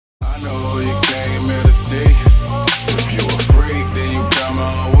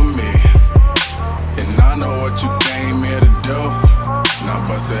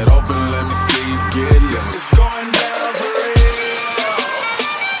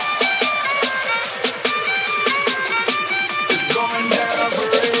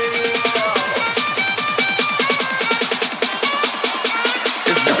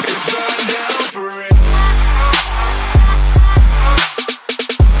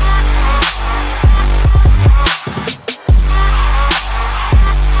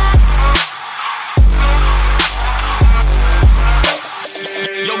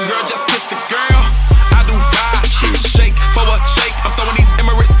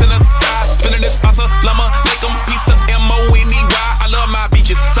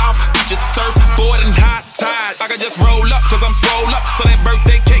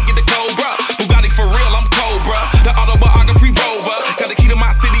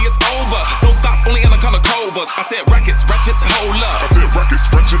I said rackets, ratchets, hold up. I said rackets,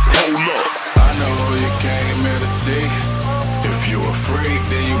 ratchets, hold up. I know who you came here to see. If you a freak,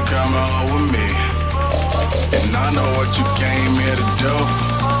 then you come on with me. And I know what you came here to do.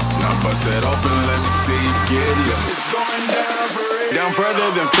 Now bust it open, let me see you get loose. It's going down for real. Down further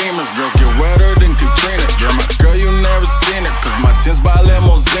than famous, girls get wetter than Katrina. Yeah, my girl, you never seen it, cause my tints by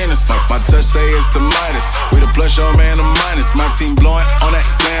limousines. My touch say it's the Midas. We the plus, your man the minus. My team blowing on that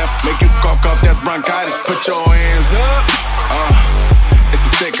slam, make you cough, that's bronchitis. Put your hands up. It's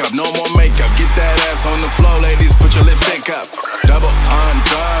a stick up, no more makeup. Get that ass on the floor, ladies, put your lip thick up. Double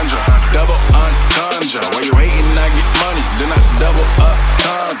entendre, double entendre. While you hating, I get money, then I double up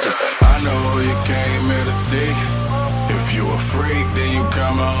conquers. I know who you came here to see. If you a freak, then you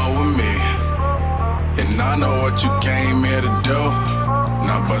come on with me. And I know what you came here to do.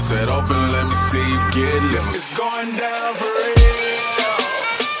 Now bust it open, let me see you get loose. It's going down for